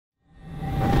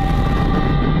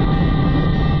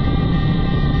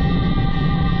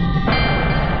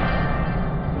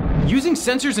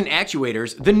sensors and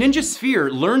actuators, the Ninja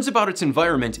Sphere learns about its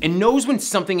environment and knows when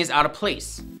something is out of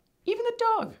place. Even the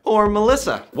dog. Or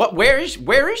Melissa. What, where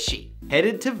is she?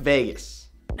 Headed to Vegas.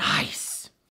 Nice.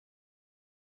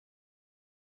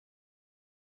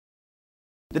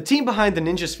 The team behind the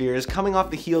Ninja Sphere is coming off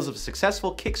the heels of a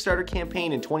successful Kickstarter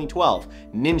campaign in 2012,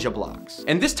 Ninja Blocks.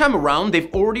 And this time around,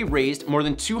 they've already raised more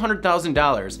than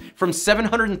 $200,000 from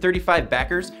 735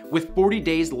 backers with 40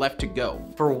 days left to go.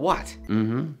 For what?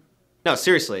 No,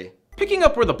 seriously. Picking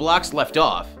up where the blocks left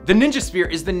off, the Ninja Sphere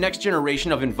is the next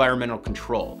generation of environmental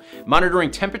control,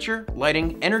 monitoring temperature,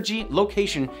 lighting, energy,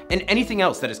 location, and anything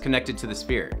else that is connected to the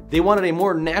sphere. They wanted a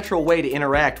more natural way to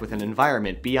interact with an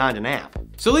environment beyond an app.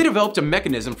 So they developed a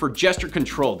mechanism for gesture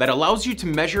control that allows you to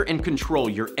measure and control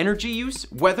your energy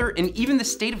use, weather, and even the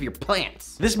state of your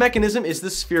plants. This mechanism is the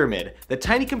Spheramid, the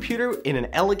tiny computer in an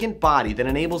elegant body that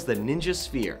enables the Ninja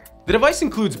Sphere. The device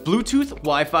includes Bluetooth,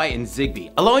 Wi-Fi, and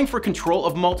Zigbee, allowing for control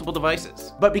of multiple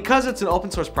devices. But because it's an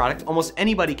open source product, almost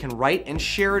anybody can write and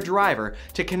share a driver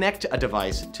to connect a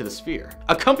device to the Sphere.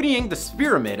 Accompanying the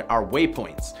Spheramid are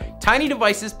waypoints, tiny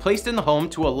devices placed in the home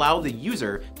to allow the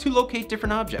user to locate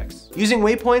different objects. Using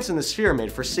waypoints in the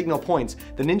Spheramid for signal points,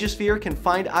 the Ninja Sphere can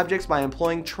find objects by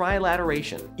employing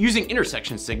trilateration, using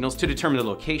intersection signals to determine the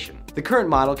location. The current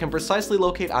model can precisely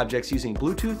locate objects using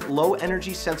Bluetooth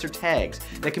low-energy sensor tags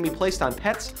that can be placed on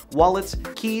pets, wallets,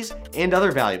 keys, and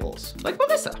other valuables. Like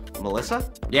Melissa. Melissa?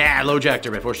 Yeah, I low-jacked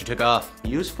her before she took off.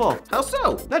 Useful. How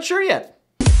so? Not sure yet.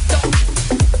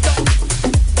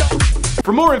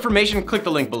 For more information, click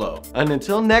the link below. And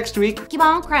until next week, keep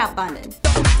on crowdfunding.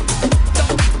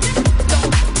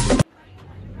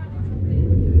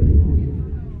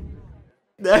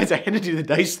 I had to do the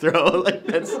dice throw. Like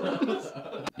that's